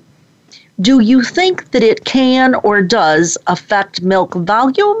surgery, do you think that it can or does affect milk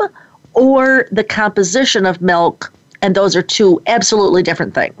volume or the composition of milk? And those are two absolutely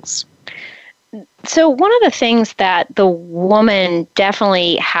different things. So one of the things that the woman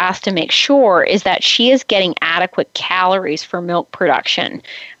definitely has to make sure is that she is getting adequate calories for milk production.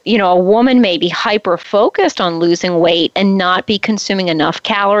 A woman may be hyper-focused on losing weight and not be consuming enough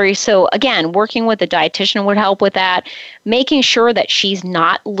calories. So again, working with a dietitian would help with that. Making sure that she's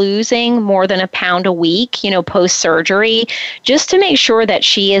not losing more than a pound a week, post-surgery, just to make sure that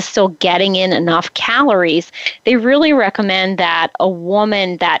she is still getting in enough calories. They really recommend that a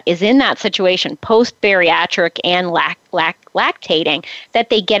woman that is in that situation, post-bariatric and lactating, that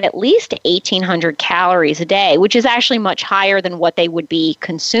they get at least 1,800 calories a day, which is actually much higher than what they would be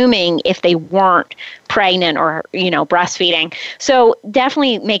consuming if they weren't pregnant or, breastfeeding. So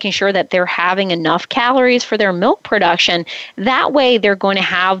definitely making sure that they're having enough calories for their milk production. That way they're going to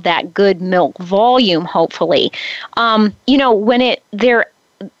have that good milk volume, hopefully. When they're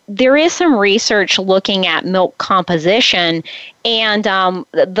there is some research looking at milk composition, and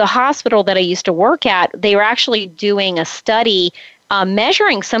the hospital that I used to work at, they were actually doing a study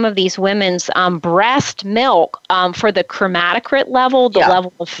measuring some of these women's breast milk for the hematocrit level, the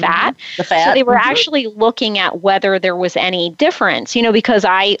level of fat. The fat. So they were actually looking at whether there was any difference, because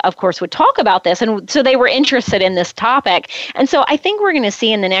I, of course, would talk about this. And so they were interested in this topic. And so I think we're going to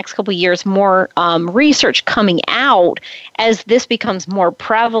see in the next couple of years more research coming out as this becomes more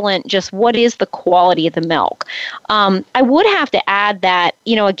prevalent, just what is the quality of the milk. I would have to add that,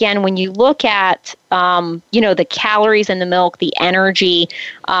 again, when you look at the calories in the milk, the energy,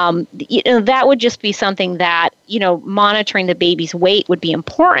 that would just be something that, monitoring the baby's weight would be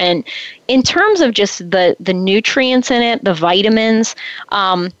important. In terms of just the nutrients in it, the vitamins,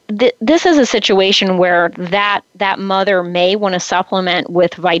 this is a situation where that mother may want to supplement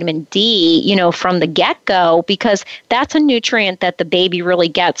with vitamin D, from the get-go, because that's a nutrient that the baby really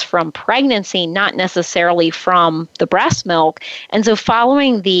gets from pregnancy, not necessarily from the breast milk. And so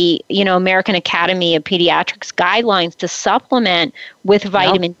following the, American Academy of Pediatrics guidelines to supplement with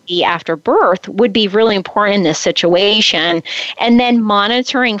vitamin D after birth would be really important in this situation. And then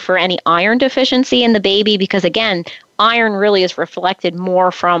monitoring for any iron deficiency in the baby, because again, iron really is reflected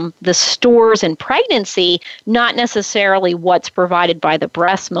more from the stores in pregnancy, not necessarily what's provided by the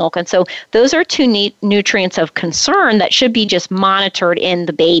breast milk. And so those are two nutrients of concern that should be just monitored in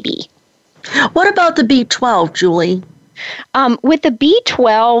the baby. What about the B12, Julie? With the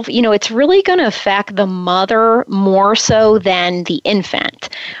B12, it's really going to affect the mother more so than the infant.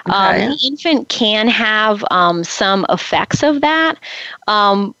 Okay. The infant can have some effects of that,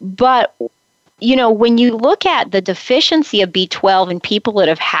 but when you look at the deficiency of B12 in people that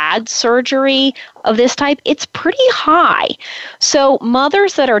have had surgery of this type, it's pretty high. So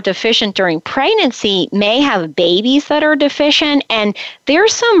mothers that are deficient during pregnancy may have babies that are deficient. And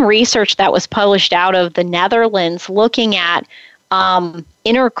there's some research that was published out of the Netherlands looking at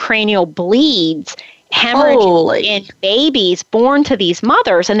intracranial bleeds, hemorrhage in babies born to these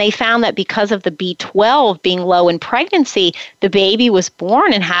mothers. And they found that because of the B12 being low in pregnancy, the baby was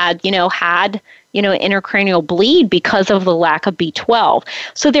born and had intracranial bleed because of the lack of B12.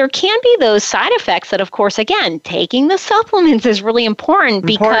 So there can be those side effects that, of course, again, taking the supplements is really important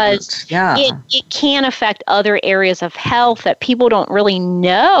because it can affect other areas of health that people don't really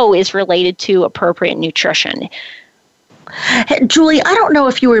know is related to appropriate nutrition. Hey, Julie, I don't know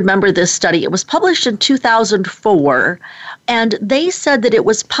if you remember this study. It was published in 2004, and they said that it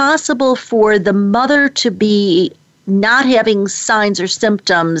was possible for the mother to be not having signs or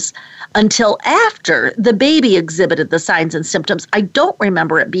symptoms until after the baby exhibited the signs and symptoms. I don't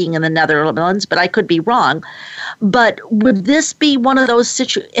remember it being in the Netherlands, but I could be wrong. But would this be one of those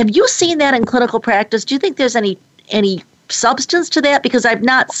situations? Have you seen that in clinical practice? Do you think there's any substance to that? Because I've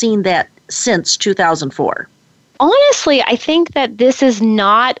not seen that since 2004. Honestly, I think that this is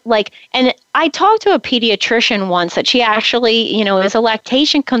not and I talked to a pediatrician once that she actually, is a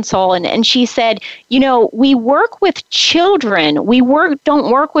lactation consultant, and she said, we work with children. We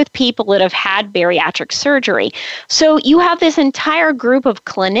don't work with people that have had bariatric surgery. So you have this entire group of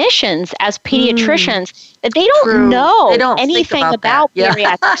clinicians as pediatricians that they don't know anything about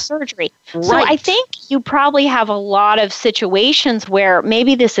bariatric surgery. Right. So I think you probably have a lot of situations where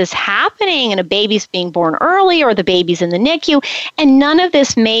maybe this is happening and a baby's being born early or the baby's in the NICU, and none of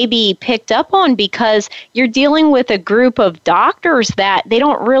this may be picked up on because you're dealing with a group of doctors that they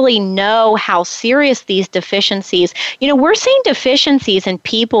don't really know how serious these deficiencies. We're seeing deficiencies in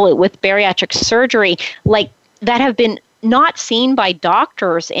people with bariatric surgery that have been not seen by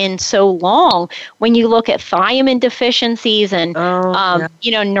doctors in so long. When you look at thiamine deficiencies and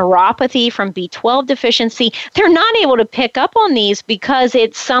neuropathy from B12 deficiency, they're not able to pick up on these because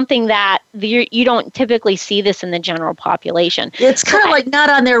it's something that you don't typically see this in the general population. It's kind of not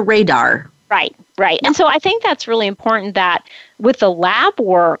on their radar. Right. And so I think that's really important that with the lab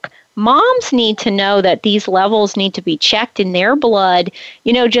work, moms need to know that these levels need to be checked in their blood,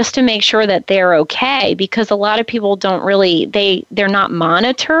 just to make sure that they're okay, because a lot of people don't really, they're not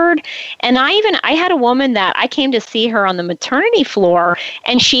monitored. And I had a woman that I came to see her on the maternity floor,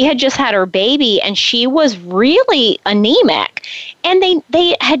 and she had just had her baby and she was really anemic. And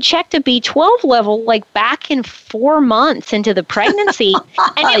they had checked a B12 level back in 4 months into the pregnancy.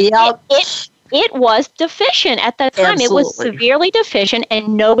 And it was deficient at that time. Absolutely. It was severely deficient,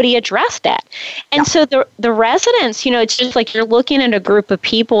 and nobody addressed it. And so the residents, it's just you're looking at a group of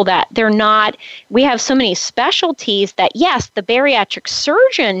people that they're not, we have so many specialties that, yes, the bariatric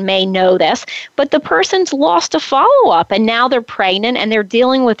surgeon may know this, but the person's lost a follow-up, and now they're pregnant, and they're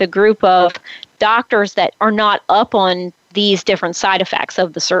dealing with a group of doctors that are not up on these different side effects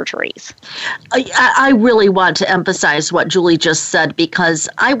of the surgeries. I really want to emphasize what Julie just said, because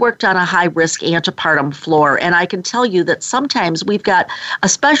I worked on a high-risk antepartum floor, and I can tell you that sometimes we've got a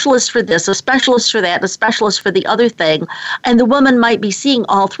specialist for this, a specialist for that, and a specialist for the other thing, and the woman might be seeing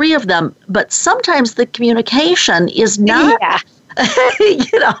all three of them, but sometimes the communication is not,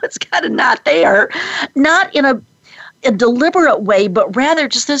 it's kind of not there, not in a deliberate way, but rather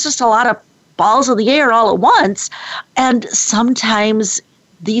there's just a lot of balls in the air all at once. And sometimes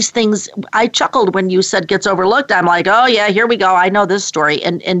these things, I chuckled when you said gets overlooked. I'm like, oh yeah, here we go. I know this story.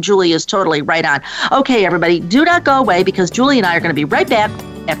 And Julie is totally right on. Okay, everybody, do not go away, because Julie and I are going to be right back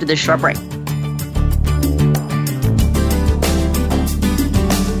after this short break.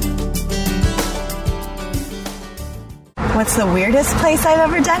 What's the weirdest place I've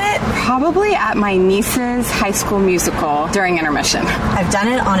ever done it? Probably at my niece's high school musical during intermission. I've done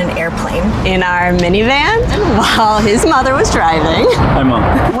it on an airplane. In our minivan while his mother was driving. Hi, Mom.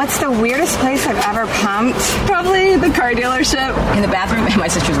 What's the weirdest place I've ever pumped? Probably the car dealership. In the bathroom at my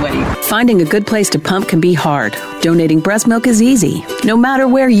sister's wedding. Finding a good place to pump can be hard. Donating breast milk is easy. No matter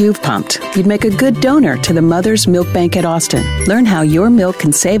where you've pumped, you'd make a good donor to the Mother's Milk Bank at Austin. Learn how your milk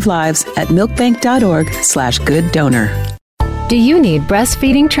can save lives at milkbank.org/gooddonor. Do you need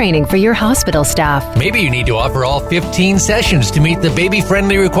breastfeeding training for your hospital staff? Maybe you need to offer all 15 sessions to meet the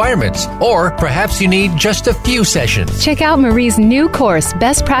baby-friendly requirements. Or perhaps you need just a few sessions. Check out Marie's new course,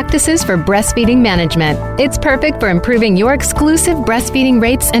 Best Practices for Breastfeeding Management. It's perfect for improving your exclusive breastfeeding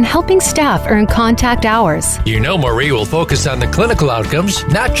rates and helping staff earn contact hours. You know Marie will focus on the clinical outcomes,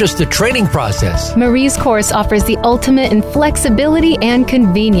 not just the training process. Marie's course offers the ultimate in flexibility and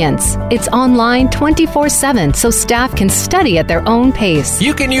convenience. It's online 24/7, so staff can study at their own pace.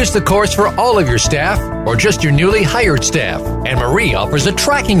 You can use the course for all of your staff or just your newly hired staff. And Marie offers a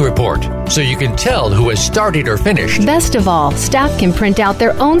tracking report, so you can tell who has started or finished. Best of all, staff can print out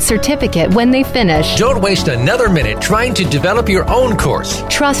their own certificate when they finish. Don't waste another minute trying to develop your own course.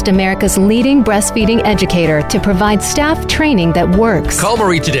 Trust America's leading breastfeeding educator to provide staff training that works. Call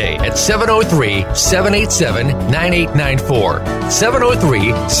Marie today at 703-787-9894.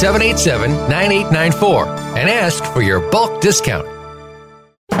 703-787-9894 and ask for your bulk discount.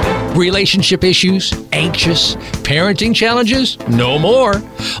 Relationship issues? Anxious? Parenting challenges? No more.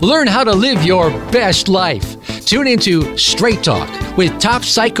 Learn how to live your best life. Tune into Straight Talk with top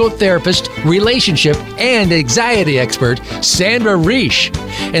psychotherapist, relationship, and anxiety expert Sandra Reish.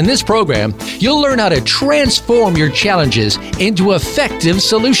 In this program, you'll learn how to transform your challenges into effective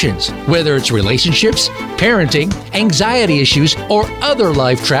solutions, whether it's relationships, parenting, anxiety issues, or other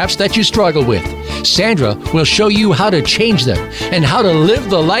life traps that you struggle with. Sandra will show you how to change them and how to live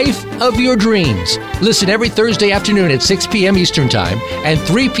the life of your dreams. Listen every Thursday afternoon at 6 p.m. Eastern Time and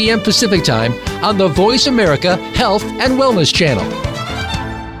 3 p.m. Pacific Time on the Voice America Health and Wellness Channel.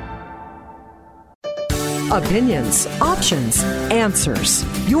 Opinions, options, answers.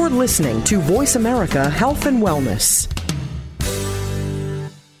 You're listening to Voice America Health and Wellness.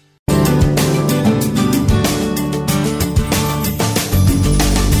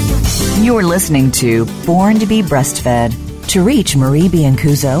 You're listening to Born to be Breastfed. To reach Marie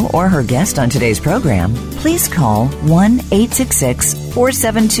Biancuzzo or her guest on today's program, please call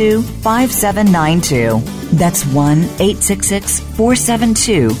 1-866-472-5792. That's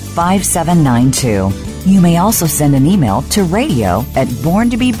 1-866-472-5792. You may also send an email to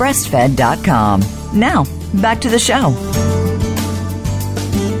radio@borntobebreastfed.com. Now, back to the show.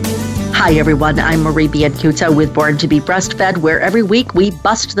 Hi, everyone. I'm Marie Biancuzzo with Born to be Breastfed, where every week we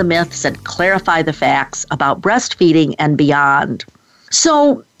bust the myths and clarify the facts about breastfeeding and beyond.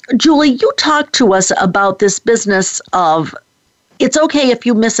 So, Julie, you talked to us about this business of it's okay if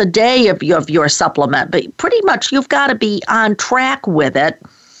you miss a day of your supplement, but pretty much you've got to be on track with it.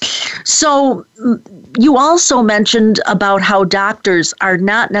 So you also mentioned about how doctors are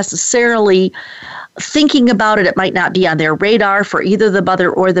not necessarily thinking about it. It might not be on their radar for either the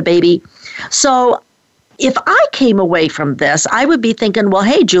mother or the baby. So if I came away from this, I would be thinking, well,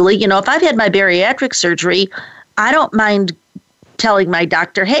 hey, Julie, if I've had my bariatric surgery, I don't mind telling my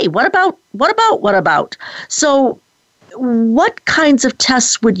doctor, hey, what about? So what kinds of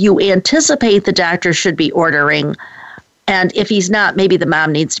tests would you anticipate the doctor should be ordering? And if he's not, maybe the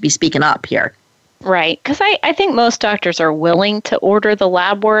mom needs to be speaking up here. Right, because I think most doctors are willing to order the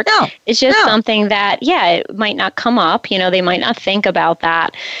lab work. It's just something that, it might not come up. They might not think about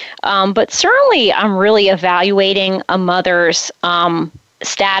that. But certainly I'm really evaluating a mother's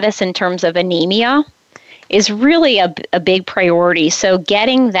status in terms of anemia is really a big priority. So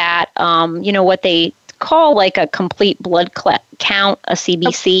getting that, what they called like a complete blood count, a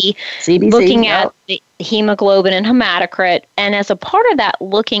CBC, looking at the hemoglobin and hematocrit, and as a part of that,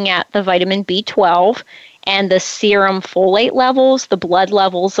 looking at the vitamin B12 and the serum folate levels, the blood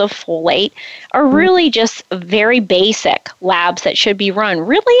levels of folate, are really just very basic labs that should be run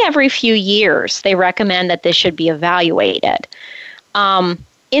really every few years. They recommend that this should be evaluated.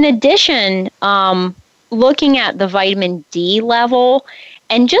 In addition, looking at the vitamin D level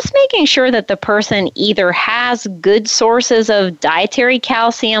and just making sure that the person either has good sources of dietary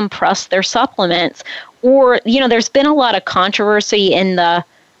calcium plus their supplements, or, there's been a lot of controversy in the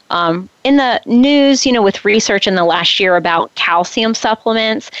news, with research in the last year about calcium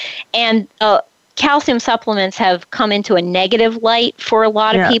supplements, and calcium supplements have come into a negative light for a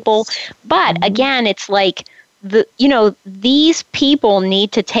lot of people. But again, it's like these people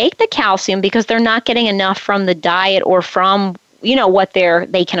need to take the calcium because they're not getting enough from the diet or from what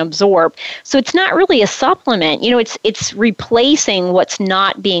they can absorb. So it's not really a supplement. It's replacing what's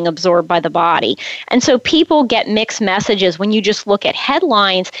not being absorbed by the body. And so people get mixed messages when you just look at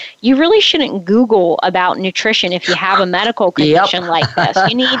headlines. You really shouldn't Google about nutrition if you have a medical condition like this.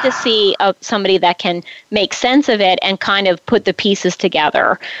 You need to see somebody that can make sense of it and kind of put the pieces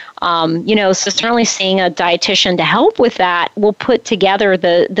together. So certainly seeing a dietitian to help with that will put together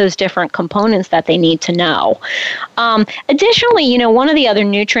those different components that they need to know. Additionally, one of the other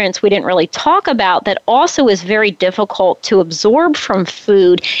nutrients we didn't really talk about that also is very difficult to absorb from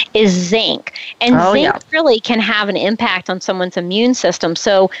food is zinc. And zinc really can have an impact on someone's immune system.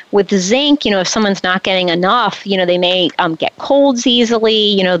 So with zinc, if someone's not getting enough, they may get colds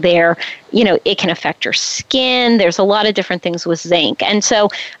easily, it can affect your skin. There's a lot of different things with zinc. And so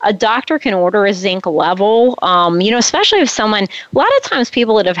a doctor can order a zinc level, especially if a lot of times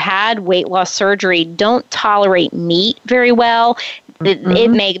people that have had weight loss surgery don't tolerate meat very well. It may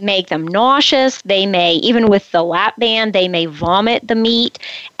make them nauseous. They may, even with the lap band, they may vomit the meat.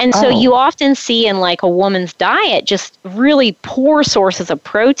 And so you often see in like a woman's diet just really poor sources of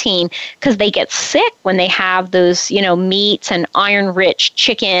protein because they get sick when they have those, meats and iron-rich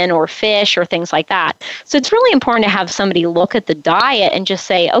chicken or fish or things like that. So it's really important to have somebody look at the diet and just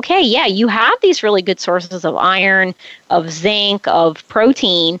say, okay, yeah, you have these really good sources of iron, of zinc, of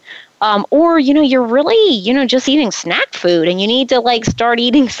protein. Or, you're really, just eating snack food and you need to start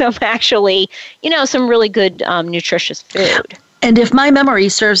eating some actually, some really good nutritious food. And if my memory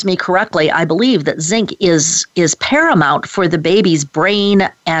serves me correctly, I believe that zinc is paramount for the baby's brain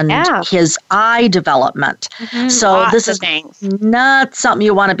and his eye development. So this is not something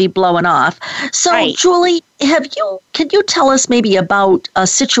you want to be blowing off. So Julie, can you tell us maybe about a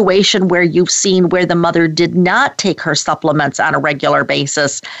situation where you've seen where the mother did not take her supplements on a regular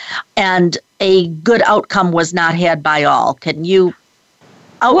basis and a good outcome was not had by all? Can you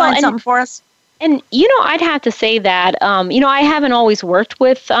outline something for us? And, I'd have to say that, I haven't always worked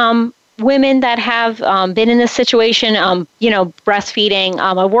with women that have been in this situation, breastfeeding.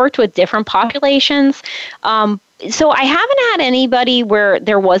 I've worked with different populations. So I haven't had anybody where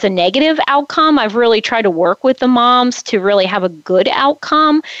there was a negative outcome. I've really tried to work with the moms to really have a good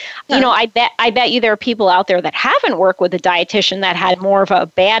outcome. I bet you there are people out there that haven't worked with a dietitian that had more of a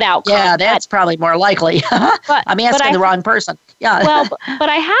bad outcome. Yeah, that's probably more likely. I'm asking the wrong person. Yeah. Well, but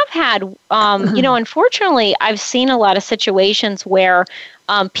I have had, unfortunately, I've seen a lot of situations where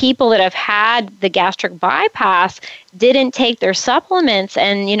people that have had the gastric bypass didn't take their supplements.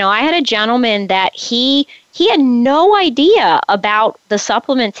 And, I had a gentleman that he had no idea about the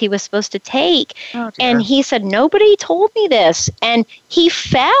supplements he was supposed to take. And he said, nobody told me this. And he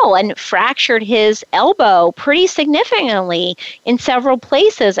fell and fractured his elbow pretty significantly in several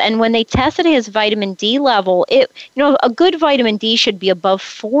places. And when they tested his vitamin D level, a good vitamin D should be above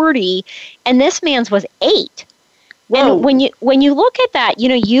 40. And this man's was 8. Whoa. And when you look at that,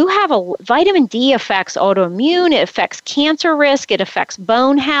 you have vitamin D affects autoimmune, it affects cancer risk, it affects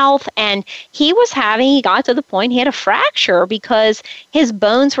bone health, and he got to the point he had a fracture because his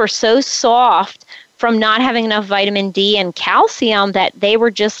bones were so soft from not having enough vitamin D and calcium that they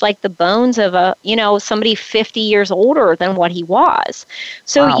were just like the bones of somebody 50 years older than what he was.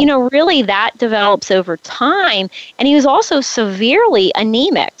 So, really that develops over time. And he was also severely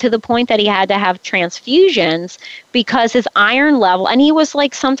anemic to the point that he had to have transfusions because his iron level, and he was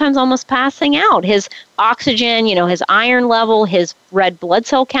sometimes almost passing out. His oxygen, his iron level, his red blood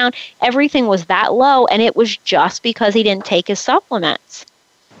cell count, everything was that low. And it was just because he didn't take his supplements.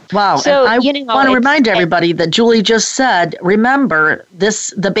 Wow. So, I want to remind everybody that Julie just said, remember,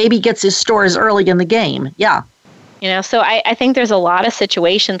 the baby gets his stores early in the game. Yeah. So I think there's a lot of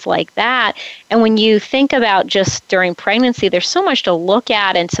situations like that. And when you think about just during pregnancy, there's so much to look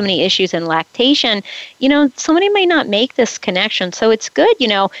at and so many issues in lactation, somebody may not make this connection. So it's good,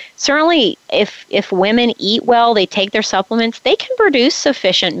 certainly if women eat well, they take their supplements, they can produce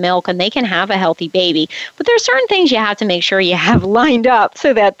sufficient milk and they can have a healthy baby. But there's certain things you have to make sure you have lined up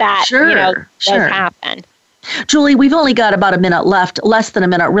so that does happen. Julie, we've only got about a minute left, less than a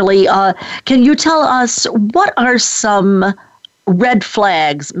minute really. Can you tell us what are some red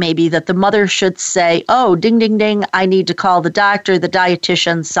flags maybe that the mother should say, oh, ding, ding, ding, I need to call the doctor, the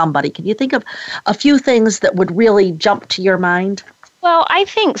dietitian, somebody? Can you think of a few things that would really jump to your mind? Well, I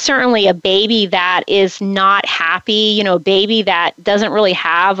think certainly a baby that is not happy, a baby that doesn't really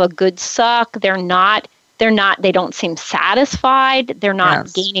have a good suck, they don't seem satisfied, they're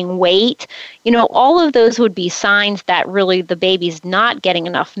not gaining weight. All of those would be signs that really the baby's not getting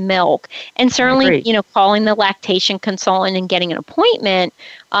enough milk. And certainly, calling the lactation consultant and getting an appointment,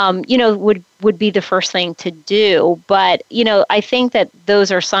 would be the first thing to do. But, I think that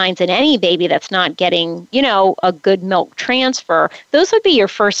those are signs in any baby that's not getting, a good milk transfer. Those would be your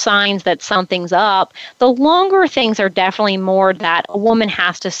first signs that something's up. The longer things are definitely more that a woman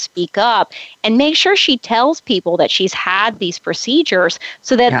has to speak up and make sure she tells people that she's had these procedures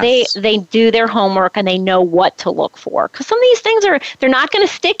so that they do their homework and they know what to look for. Because some of these things they're not going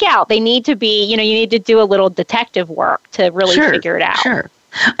to stick out. They need to be, you need to do a little detective work to really figure it out. Sure.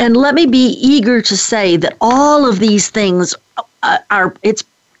 And let me be eager to say that all of these things it's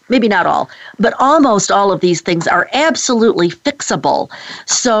maybe not all, but almost all of these things are absolutely fixable.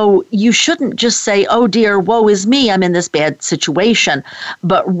 So you shouldn't just say, oh dear, woe is me, I'm in this bad situation,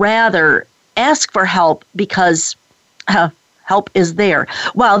 but rather ask for help because help is there.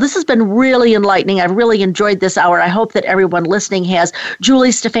 Wow, this has been really enlightening. I've really enjoyed this hour. I hope that everyone listening has. Julie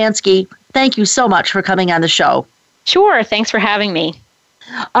Stefanski, thank you so much for coming on the show. Sure, thanks for having me.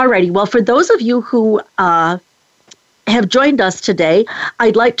 All righty. Well, for those of you who have joined us today,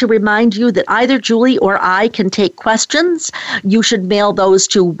 I'd like to remind you that either Julie or I can take questions. You should mail those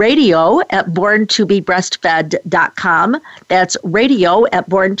to radio@borntobebreastfed.com. That's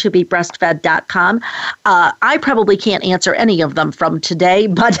radio@borntobebreastfed.com. I probably can't answer any of them from today,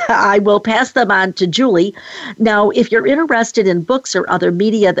 but I will pass them on to Julie. Now, if you're interested in books or other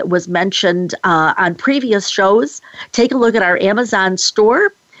media that was mentioned on previous shows, take a look at our Amazon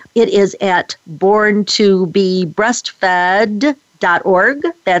store. It is at borntobebreastfed.org.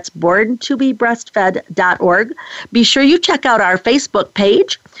 That's borntobebreastfed.org. Be sure you check out our Facebook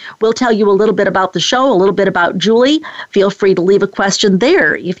page. We'll tell you a little bit about the show, a little bit about Julie. Feel free to leave a question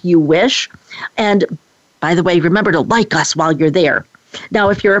there if you wish. And by the way, remember to like us while you're there. Now,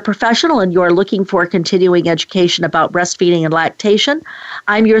 if you're a professional and you're looking for continuing education about breastfeeding and lactation,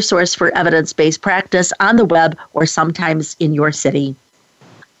 I'm your source for evidence-based practice on the web or sometimes in your city.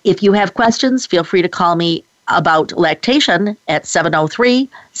 If you have questions, feel free to call me about lactation at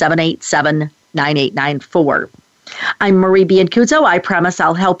 703-787-9894. I'm Marie Biancuzzo. I promise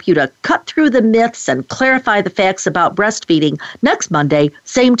I'll help you to cut through the myths and clarify the facts about breastfeeding next Monday,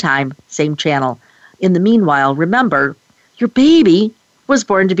 same time, same channel. In the meanwhile, remember, your baby was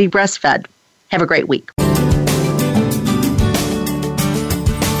born to be breastfed. Have a great week.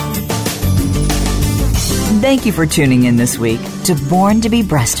 Thank you for tuning in this week to Born to be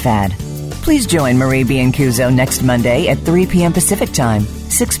Breastfed. Please join Marie Biancuzzo next Monday at 3 p.m. Pacific Time,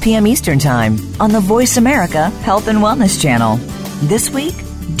 6 p.m. Eastern Time on the Voice America Health and Wellness Channel. This week,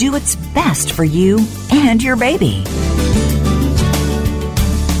 do what's best for you and your baby.